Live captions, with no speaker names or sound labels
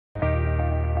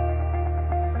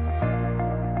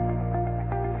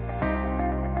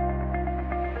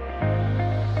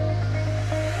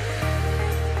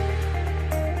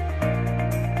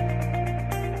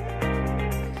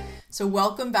So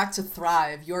welcome back to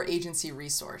Thrive, your agency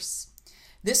resource.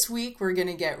 This week, we're going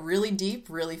to get really deep,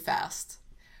 really fast.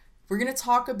 We're going to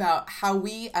talk about how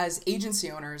we as agency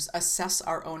owners assess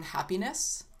our own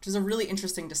happiness, which is a really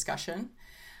interesting discussion.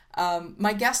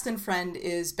 My guest and friend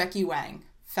is Becky Wang,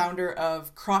 founder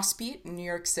of Crossbeat in New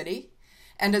York City.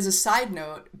 And as a side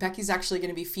note, Becky's actually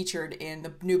going to be featured in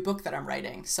the new book that I'm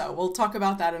writing. So we'll talk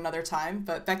about that another time.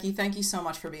 But Becky, thank you so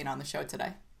much for being on the show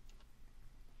today.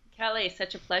 Kelly,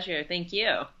 such a pleasure. Thank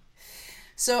you.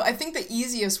 So I think the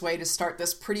easiest way to start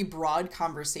this pretty broad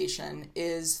conversation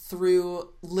is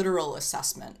through literal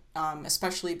assessment,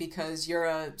 especially because you're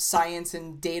a science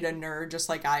and data nerd just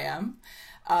like I am.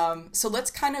 So let's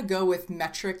kind of go with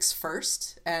metrics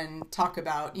first and talk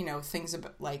about, things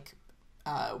about like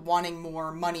wanting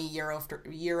more money year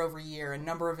over year and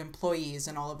number of employees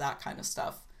and all of that kind of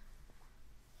stuff.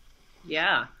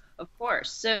 Yeah, of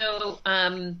course. So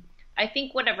I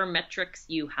think whatever metrics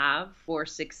you have for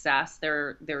success,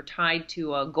 they're tied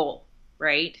to a goal,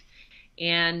 right?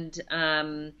 And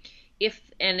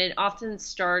it often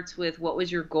starts with what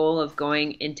was your goal of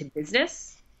going into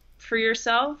business for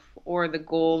yourself, or the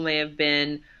goal may have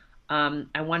been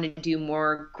I want to do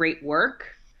more great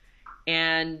work.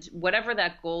 And whatever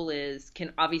that goal is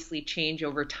can obviously change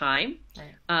over time.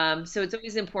 Right. So it's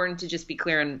always important to just be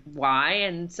clear on why.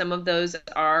 And some of those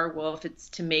are, well, if it's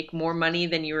to make more money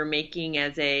than you were making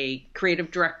as a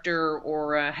creative director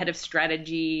or a head of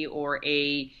strategy, or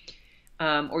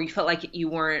or you felt like you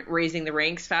weren't raising the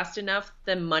ranks fast enough,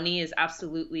 then money is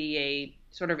absolutely a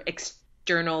sort of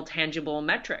external, tangible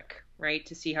metric, right,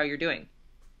 to see how you're doing.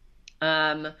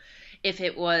 If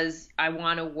it was, I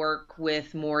want to work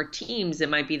with more teams, it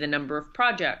might be the number of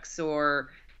projects or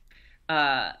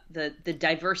the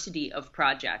diversity of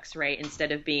projects, right?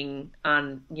 Instead of being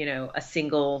on, a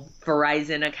single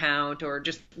Verizon account or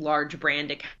just large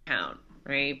brand account,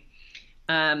 right?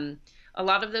 A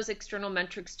lot of those external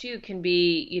metrics too can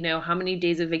be, how many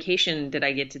days of vacation did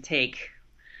I get to take?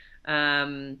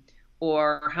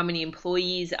 Or how many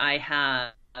employees I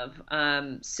have.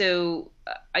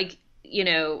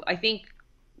 I think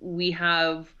we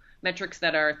have metrics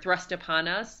that are thrust upon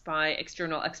us by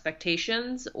external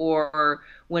expectations, or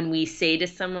when we say to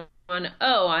someone,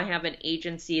 oh, I have an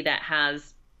agency that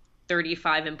has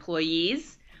 35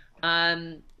 employees,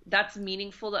 that's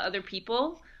meaningful to other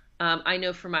people. I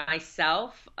know for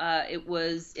myself, it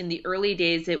was in the early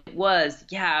days, we've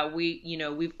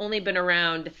only been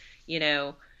around,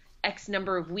 X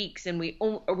number of weeks and we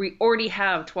already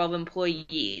have 12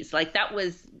 employees. Like that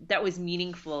was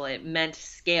meaningful. It meant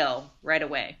scale right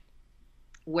away.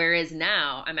 Whereas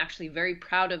now I'm actually very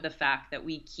proud of the fact that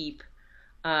we keep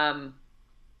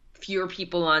fewer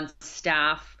people on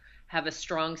staff, have a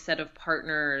strong set of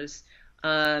partners,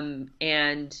 but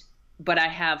I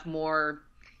have more,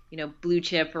 blue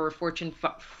chip or Fortune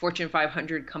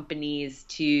 500 companies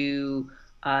to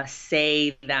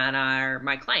say that are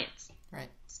my clients.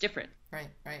 Right. Different. Right.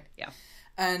 Yeah.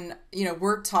 And,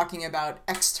 we're talking about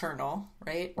external,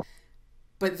 right?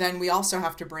 But then we also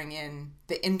have to bring in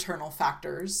the internal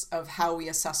factors of how we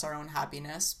assess our own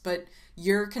happiness. But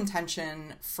your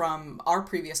contention from our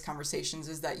previous conversations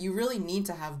is that you really need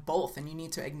to have both and you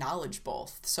need to acknowledge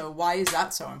both. So why is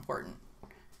that so important?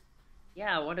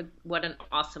 Yeah, what an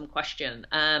awesome question.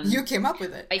 You came up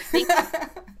with it. I think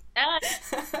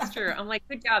that's true. I'm like,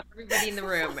 good job, everybody in the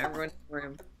room, everyone in the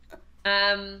room.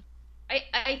 I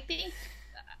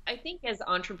think as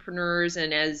entrepreneurs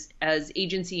and as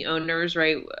agency owners,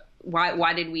 right?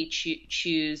 Why did we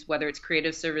choose, whether it's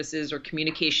creative services or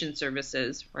communication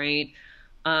services, right?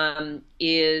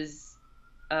 Is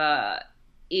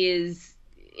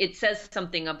it says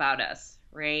something about us,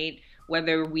 right?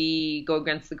 Whether we go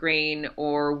against the grain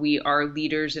or we are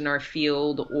leaders in our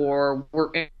field or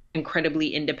we're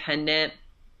incredibly independent.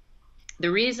 The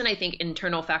reason I think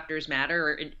internal factors matter,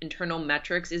 or internal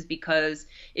metrics, is because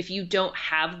if you don't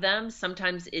have them,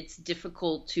 sometimes it's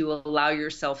difficult to allow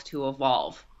yourself to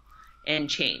evolve and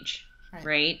change,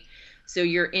 right? So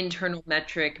your internal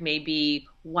metric may be,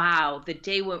 wow, the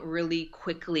day went really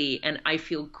quickly and I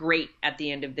feel great at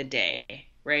the end of the day,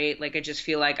 right? Like I just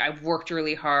feel like I've worked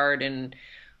really hard and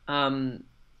I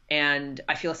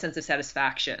feel a sense of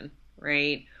satisfaction,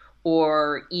 right?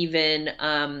 Or even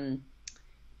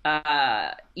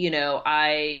I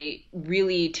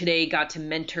really today got to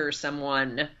mentor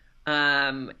someone,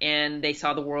 and they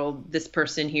saw the world, this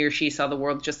person, he or she saw the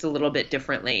world just a little bit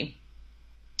differently.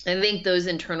 I think those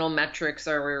internal metrics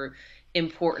are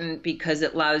important because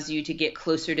it allows you to get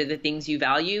closer to the things you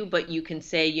value, but you can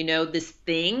say,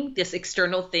 this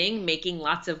external thing, making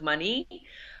lots of money,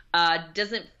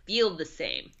 doesn't feel the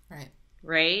same. Right.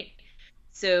 Right.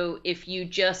 So if you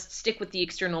just stick with the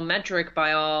external metric,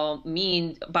 by all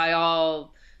means, by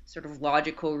all sort of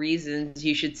logical reasons,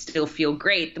 you should still feel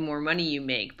great the more money you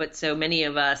make. But so many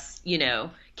of us,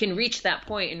 can reach that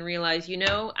point and realize,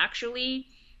 actually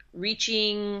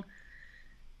reaching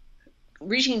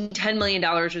 $10 million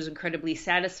was incredibly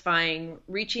satisfying.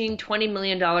 Reaching $20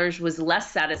 million was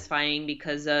less satisfying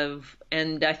because of,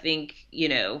 and I think,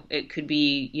 it could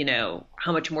be,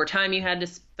 how much more time you had to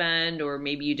spend, or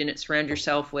maybe you didn't surround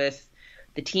yourself with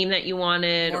the team that you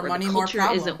wanted, More or money, the more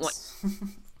culture isn't what.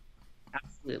 problems.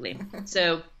 Absolutely.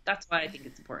 So that's why I think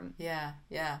it's important. Yeah,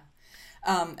 yeah.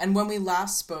 And when we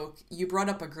last spoke, you brought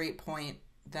up a great point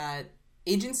that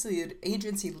agency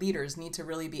leaders need to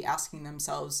really be asking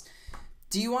themselves,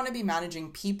 do you want to be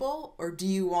managing people, or do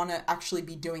you want to actually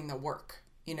be doing the work?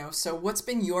 So what's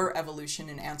been your evolution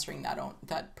in answering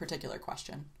that particular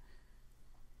question?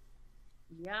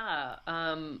 Yeah,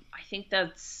 I think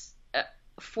that's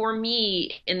for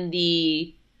me in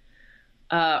the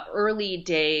early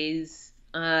days,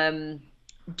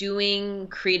 doing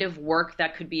creative work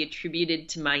that could be attributed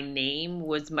to my name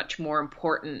was much more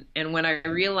important. And what I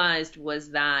realized was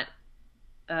that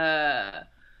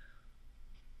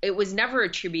it was never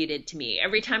attributed to me.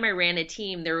 Every time I ran a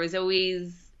team, there was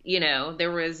always,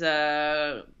 there was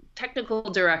a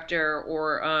technical director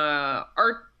or a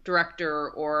art director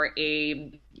or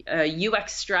a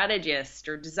UX strategist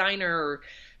or designer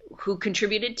who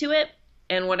contributed to it.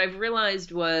 And what I've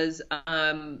realized was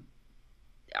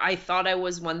I thought I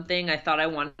was one thing. I thought I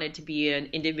wanted to be an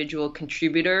individual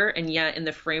contributor. And yet in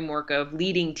the framework of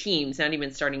leading teams, not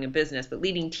even starting a business, but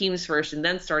leading teams first and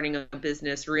then starting a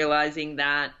business, realizing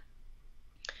that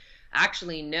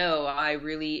actually, no, I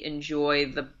really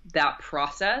enjoy that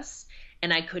process.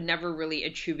 And I could never really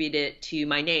attribute it to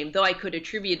my name, though I could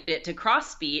attribute it to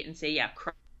Crossbeat and say, yeah,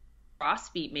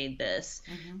 Crossbeat made this,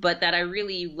 but that I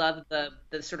really love the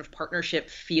sort of partnership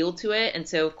feel to it. And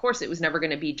so, of course, it was never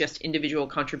going to be just individual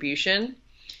contribution.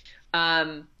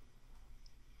 That's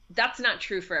not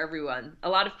true for everyone. A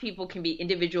lot of people can be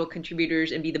individual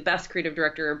contributors and be the best creative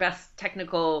director or best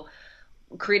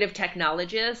creative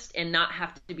technologist and not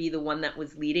have to be the one that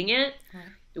was leading it. Right.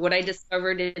 What I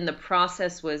discovered in the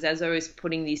process was, as I was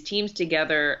putting these teams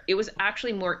together, it was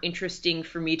actually more interesting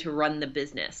for me to run the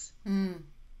business.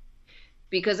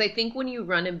 Because I think when you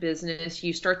run a business,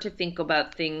 you start to think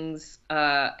about things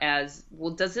as,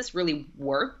 well, does this really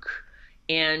work?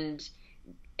 And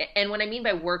what I mean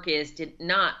by work is, did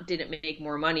it make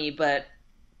more money, but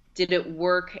did it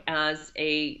work as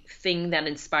a thing that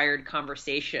inspired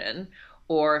conversation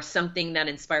or something that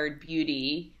inspired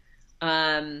beauty?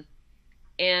 More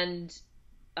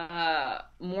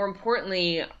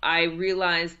importantly, I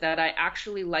realized that I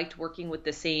actually liked working with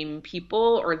the same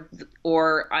people,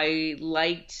 or I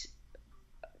liked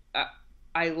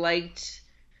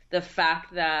the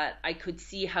fact that I could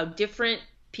see how different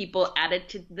people added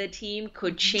to the team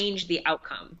could change the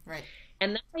outcome. Right.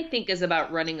 And that, I think, is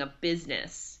about running a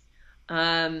business.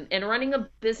 And running a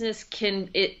business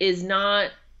it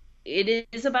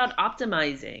is about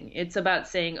optimizing. It's about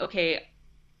saying, okay,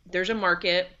 there's a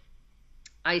market.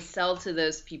 I sell to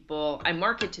those people. I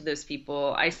market to those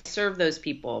people. I serve those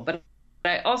people. But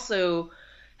I also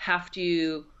have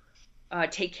to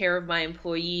take care of my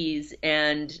employees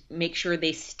and make sure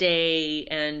they stay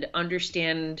and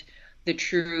understand the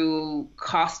true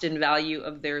cost and value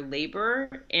of their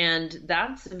labor. And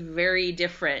that's very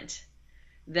different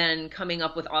than coming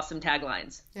up with awesome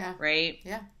taglines. Yeah. Right?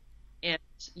 Yeah. And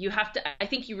I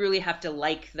think you really have to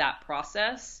like that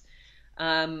process.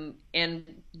 And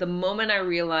the moment I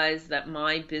realized that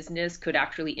my business could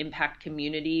actually impact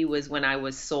community was when I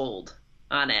was sold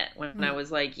on it. When I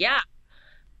was like, yeah,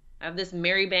 I have this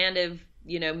merry band of,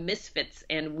 misfits,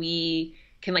 and we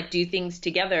can do things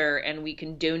together, and we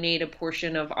can donate a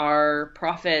portion of our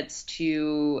profits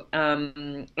to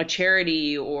a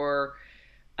charity, or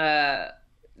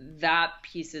that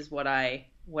piece is what I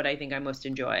think I most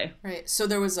enjoy. Right. So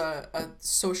there was a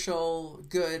social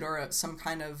good or some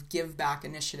kind of give back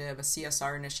initiative, a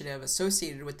CSR initiative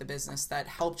associated with the business that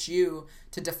helped you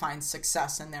to define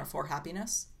success and therefore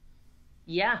happiness?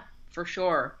 Yeah, for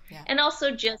sure. Yeah. And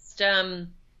also just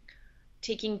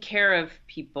taking care of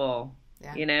people,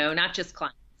 not just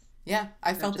clients. Yeah,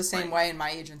 I felt the same way in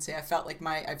my agency. I felt like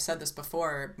I've said this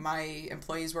before, my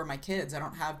employees were my kids. I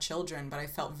don't have children, but I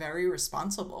felt very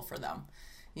responsible for them.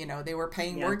 They were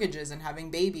paying mortgages and having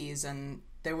babies, and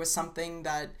there was something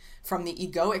that from the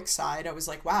egoic side, I was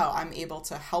like, wow, I'm able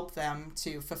to help them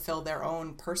to fulfill their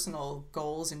own personal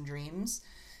goals and dreams.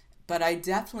 But I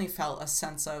definitely felt a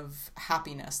sense of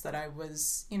happiness that I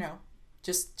was,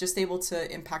 just able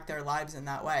to impact their lives in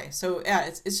that way. So yeah,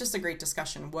 it's just a great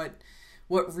discussion. What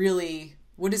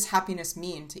does happiness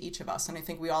mean to each of us? And I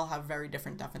think we all have very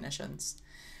different definitions.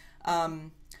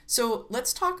 So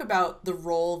let's talk about the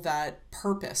role that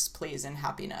purpose plays in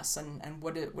happiness, and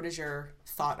what is your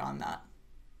thought on that?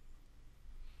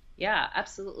 Yeah,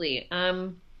 absolutely.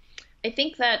 I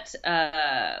think that,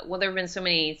 well, there have been so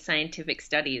many scientific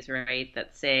studies, right,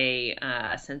 that say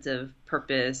a sense of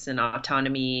purpose and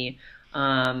autonomy,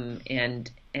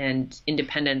 and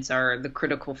independence are the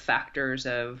critical factors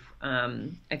of,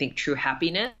 I think, true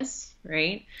happiness,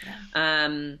 right?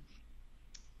 Yeah.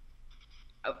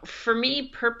 For me,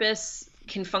 purpose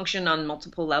can function on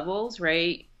multiple levels,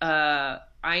 right?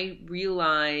 I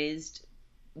realized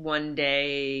one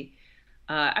day,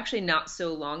 actually not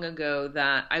so long ago,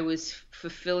 that I was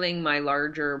fulfilling my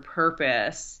larger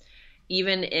purpose,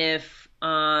 even if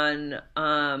on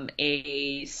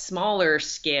a smaller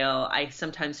scale, I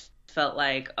sometimes felt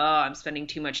like, oh, I'm spending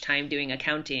too much time doing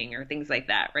accounting or things like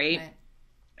that, right?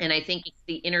 And I think it's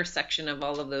the intersection of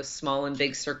all of those small and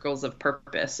big circles of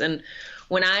purpose. And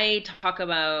when I talk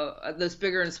about those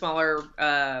bigger and smaller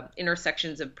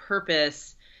intersections of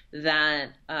purpose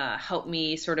that help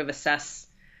me sort of assess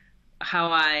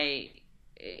how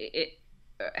it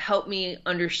help me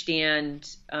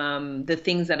understand the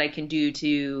things that I can do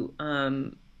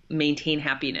to maintain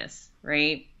happiness,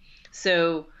 right?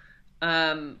 So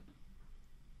to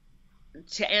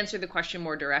answer the question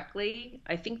more directly,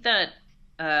 I think that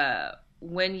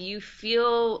when you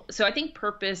feel, so I think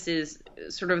purpose is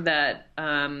sort of that,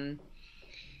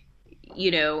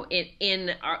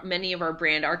 in many of our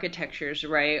brand architectures,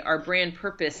 right? Our brand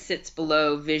purpose sits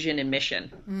below vision and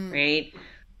mission, right?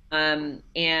 And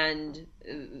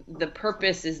the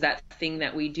purpose is that thing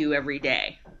that we do every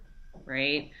day,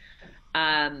 right?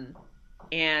 And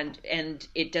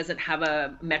it doesn't have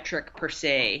a metric per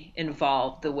se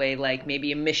involved the way like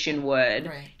maybe a mission would.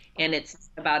 Right. And it's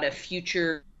about a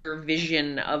future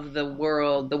vision of the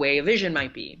world the way a vision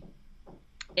might be.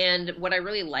 And what I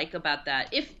really like about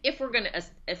that, if we're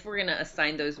gonna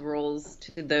assign those roles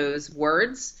to those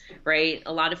words, right?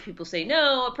 A lot of people say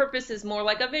no, a purpose is more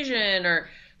like a vision, or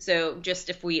so. Just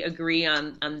if we agree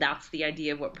on that's the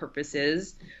idea of what purpose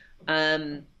is.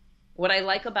 What I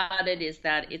like about it is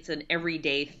that it's an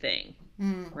everyday thing,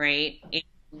 right?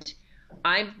 And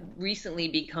I've recently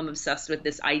become obsessed with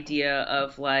this idea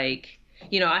of like,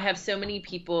 I have so many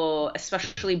people,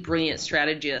 especially brilliant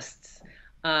strategists,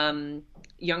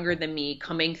 younger than me,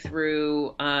 coming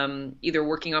through either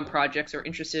working on projects or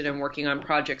interested in working on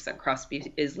projects that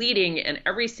Crossby is leading, and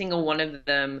every single one of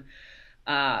them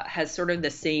has sort of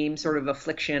the same sort of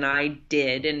affliction I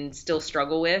did and still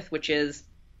struggle with, which is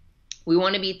we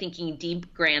want to be thinking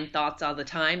deep, grand thoughts all the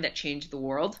time that change the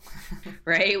world,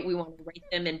 right? We want to write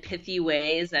them in pithy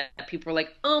ways that people are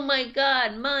like, oh my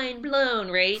God, mind blown,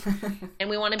 right? And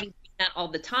we want to be doing that all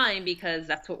the time because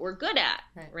that's what we're good at,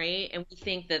 right? And we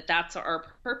think that that's our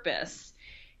purpose.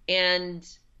 And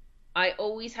I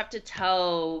always have to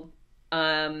tell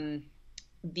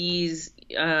these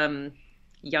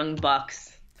young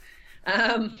bucks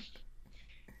that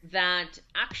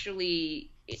actually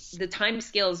the time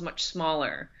scale is much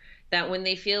smaller, that when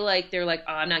they feel like they're like,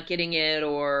 oh, I'm not getting it,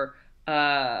 or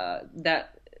that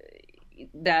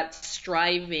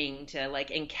striving to like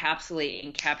encapsulate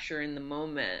and capture in the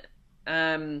moment,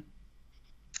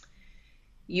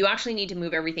 you actually need to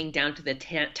move everything down to the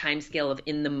time scale of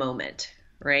in the moment,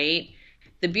 right?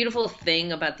 The beautiful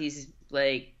thing about these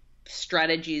like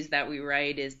strategies that we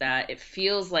write is that it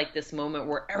feels like this moment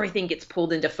where everything gets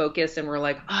pulled into focus and we're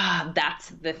like, that's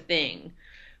the thing.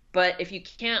 But if you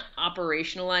can't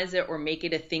operationalize it or make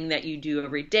it a thing that you do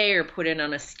every day or put it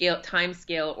on a time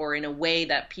scale, or in a way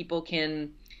that people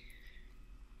can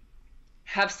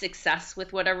have success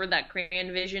with whatever that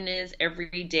grand vision is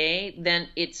every day, then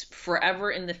it's forever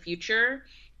in the future.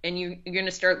 And you're going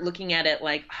to start looking at it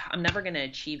like, I'm never going to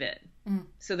achieve it.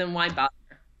 So then why bother?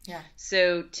 Yeah.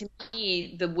 So to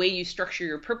me, the way you structure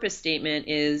your purpose statement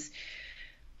is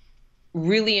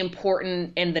really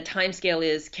important, and the time scale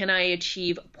is, can I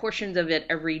achieve portions of it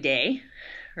every day,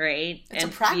 right? It's a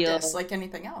practice like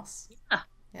anything else.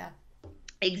 Yeah.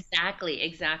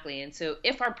 Exactly. And so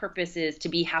if our purpose is to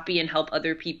be happy and help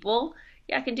other people,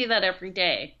 I can do that every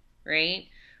day, right?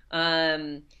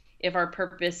 If our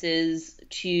purpose is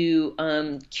to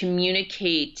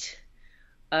communicate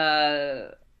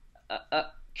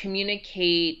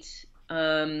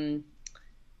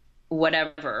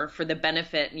whatever for the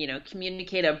benefit,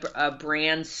 communicate a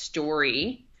brand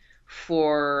story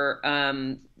for,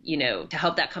 to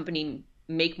help that company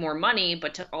make more money,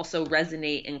 but to also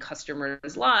resonate in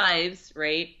customers' lives,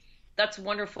 right? that's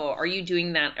wonderful. Are you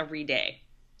doing that every day,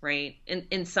 right?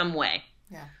 In some way.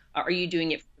 Yeah. Are you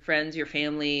doing it for friends, your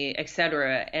family,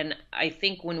 etc.? And I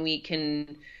think when we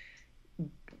can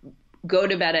go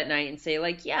to bed at night and say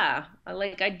like, yeah,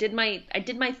 I did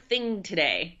my thing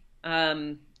today.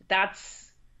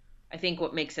 That's I think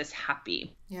what makes us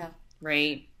happy, Yeah.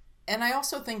 right? And I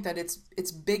also think that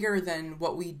it's bigger than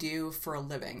what we do for a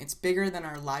living. It's bigger than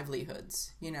our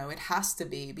livelihoods. You know, it has to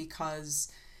be,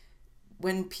 because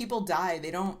when people die,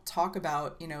 they don't talk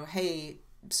about, hey,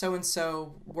 so and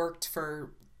so worked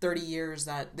for 30 years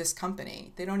at this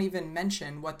company. They don't even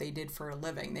mention what they did for a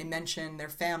living. They mention their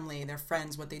family, their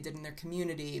friends, what they did in their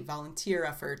community, volunteer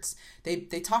efforts. They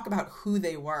talk about who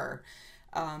they were.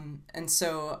 And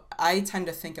so I tend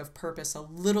to think of purpose a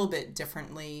little bit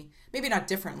differently. Maybe not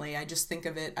differently. I just think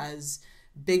of it as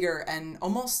bigger and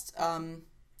almost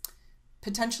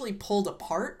potentially pulled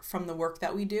apart from the work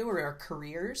that we do, or our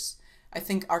careers. I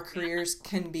think our careers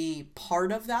can be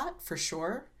part of that for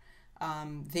sure.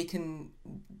 They can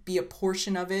be a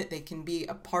portion of it. They can be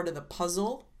a part of the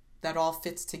puzzle that all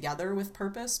fits together with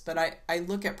purpose. But I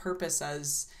look at purpose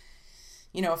as,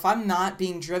 if I'm not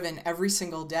being driven every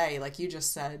single day, like you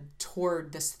just said,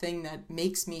 toward this thing that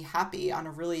makes me happy on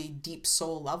a really deep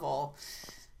soul level,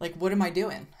 like, what am I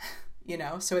doing?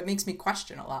 So it makes me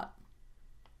question a lot.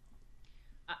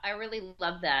 I really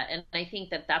love that. And I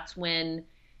think that that's when,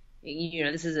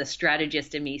 this is a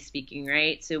strategist in me speaking,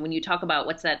 right? So when you talk about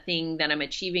what's that thing that I'm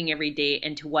achieving every day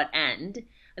and to what end,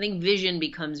 I think vision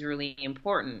becomes really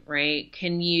important, right?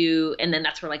 And then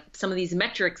that's where like some of these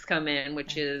metrics come in,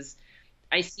 which is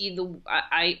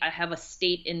I have a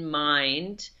state in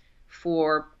mind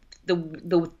for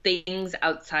the things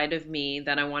outside of me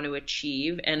that I want to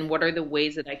achieve, and what are the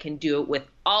ways that I can do it with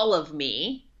all of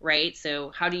me, right?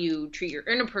 So how do you treat your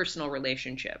interpersonal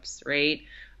relationships, right?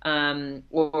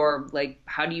 Or like,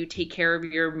 how do you take care of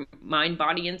your mind,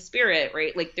 body, and spirit,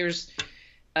 right? Like there's,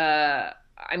 what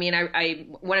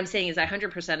I'm saying is I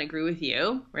 100% agree with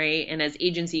you, right? And as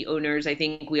agency owners, I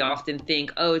think we often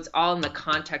think, oh, it's all in the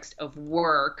context of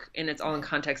work and it's all in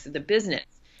context of the business.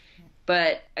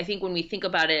 But I think when we think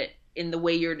about it in the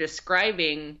way you're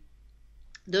describing,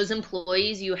 those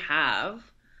employees you have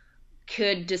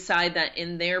could decide that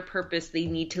in their purpose they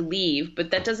need to leave, but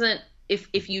that doesn't,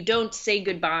 if you don't say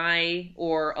goodbye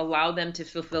or allow them to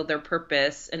fulfill their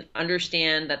purpose and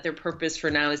understand that their purpose for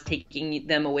now is taking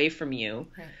them away from you,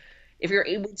 right. If you're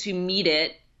able to meet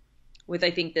it with,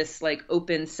 I think, this like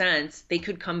open sense, they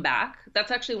could come back.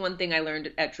 That's actually one thing I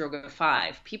learned at Droga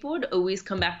 5. People would always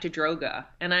come back to Droga,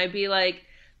 and I'd be like,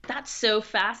 that's so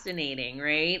fascinating,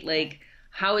 right? Like,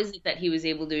 how is it that he was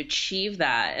able to achieve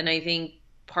that? And I think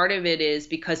part of it is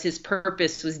because his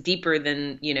purpose was deeper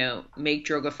than, make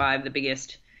Droga 5 the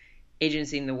biggest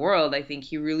agency in the world. I think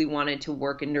he really wanted to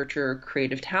work and nurture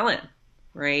creative talent,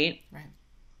 right? Right.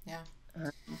 Yeah.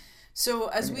 So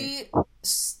as we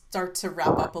start to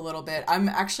wrap up a little bit, I'm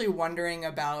actually wondering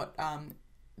about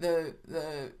the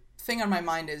thing on my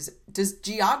mind is, does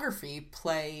geography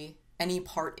play any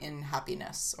part in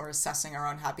happiness or assessing our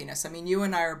own happiness? I mean, you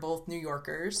and I are both New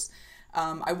Yorkers.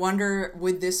 I wonder,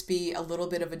 would this be a little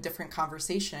bit of a different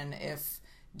conversation if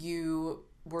you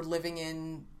were living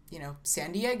in,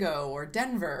 San Diego or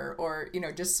Denver or,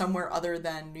 just somewhere other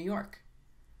than New York?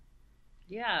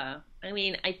 Yeah. I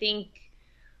mean, I think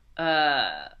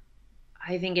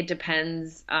it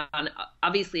depends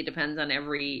obviously it depends on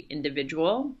every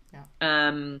individual.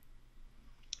 Yeah.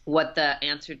 What the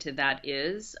answer to that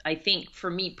is. I think for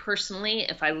me personally,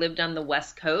 if I lived on the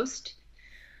West Coast,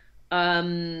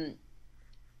 it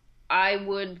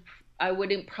would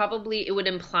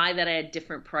imply that I had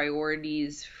different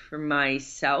priorities for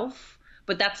myself,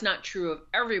 but that's not true of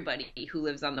everybody who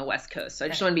lives on the West Coast. So I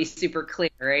just want to be super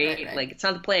clear, right? Right. Like, it's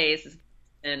not the place, it's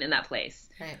in that place.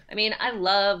 Right. I mean, I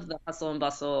love the hustle and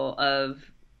bustle of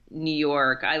New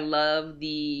York. I love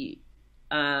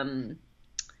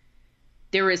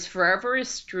there is forever a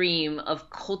stream of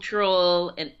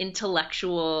cultural and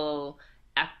intellectual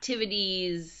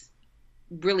activities,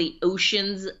 really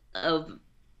oceans of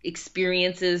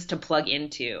experiences to plug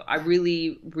into. I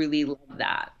really, really love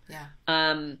that. Yeah.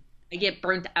 I get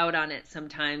burnt out on it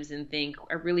sometimes and think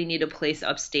I really need a place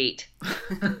upstate.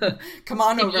 Come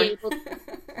on over.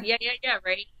 Yeah,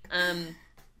 right.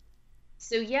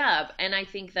 So yeah, and I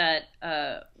think that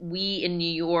we in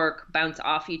New York bounce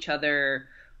off each other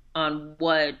on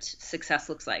what success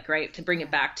looks like, right? To bring it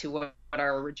back to what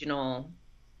our original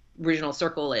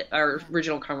circle, our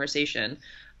original conversation.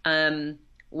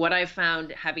 What I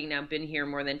found, having now been here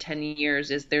more than 10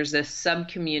 years, is there's a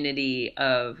sub-community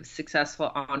of successful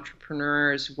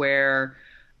entrepreneurs where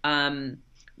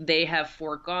they have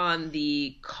foregone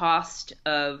the cost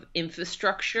of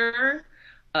infrastructure,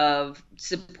 of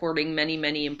supporting many,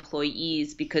 many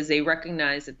employees, because they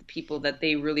recognize that the people that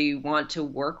they really want to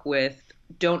work with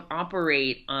don't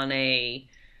operate on a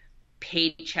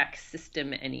paycheck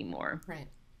system anymore. Right.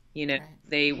 Right.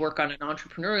 They work on an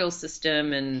entrepreneurial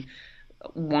system and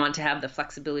want to have the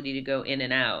flexibility to go in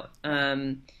and out.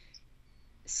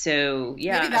 So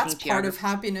yeah, maybe that's part of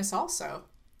happiness also,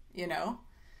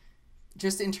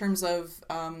 just in terms of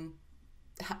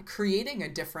creating a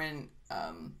different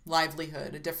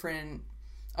livelihood, a different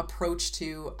approach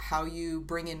to how you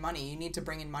bring in money. You need to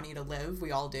bring in money to live.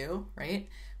 We all do, right?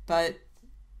 But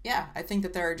yeah, I think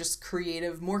that there are just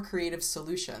more creative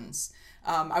solutions.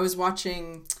 I was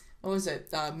watching, what was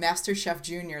it, Master Chef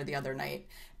Junior the other night,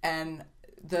 and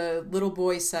the little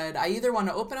boy said, I either want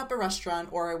to open up a restaurant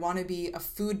or I want to be a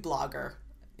food blogger,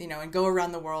 and go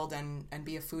around the world and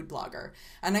be a food blogger.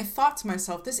 And I thought to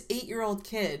myself, this 8-year-old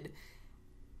kid,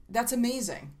 that's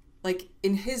amazing. Like,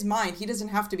 in his mind, he doesn't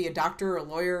have to be a doctor or a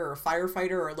lawyer or a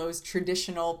firefighter or those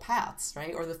traditional paths,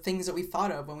 right? Or the things that we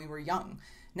thought of when we were young.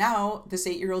 Now, this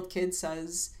 8-year-old kid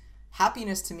says,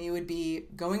 happiness to me would be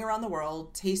going around the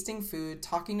world, tasting food,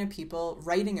 talking to people,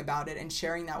 writing about it, and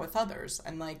sharing that with others.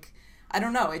 And like, I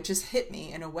don't know, it just hit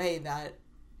me in a way that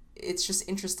it's just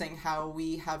interesting how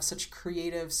we have such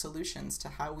creative solutions to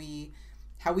how we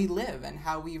live and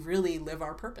how we really live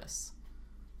our purpose.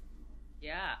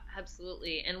 Yeah,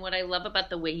 absolutely. And what I love about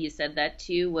the way he said that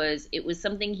too was it was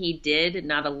something he did,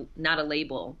 not a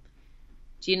label.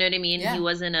 Do you know what I mean? Yeah. He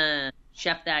wasn't a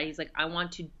chef that he's like, I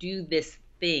want to do this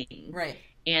thing. Right.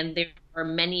 And there are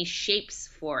many shapes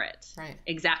for it. Right.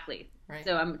 Exactly. Right.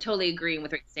 So I'm totally agreeing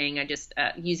with what you're saying. I just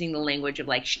using the language of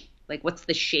like what's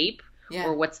the shape,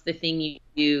 or what's the thing you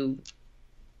do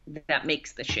that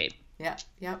makes the shape. Yeah.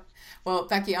 Yep. Well,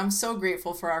 Becky, I'm so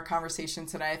grateful for our conversation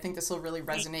today. I think this will really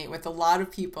resonate with a lot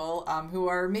of people who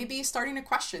are maybe starting to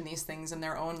question these things in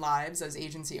their own lives as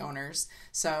agency owners.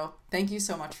 So thank you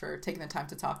so much for taking the time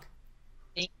to talk.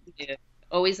 Thank you.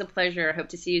 Always a pleasure. Hope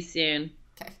to see you soon.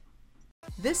 Okay.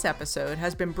 This episode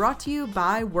has been brought to you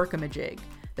by Workamajig,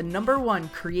 the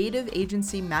 #1 creative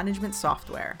agency management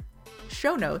software.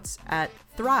 Show notes at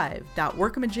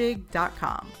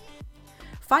thrive.workamajig.com.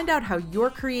 Find out how your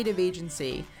creative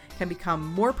agency can become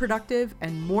more productive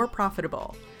and more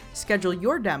profitable. Schedule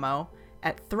your demo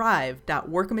at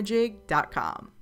thrive.workamajig.com.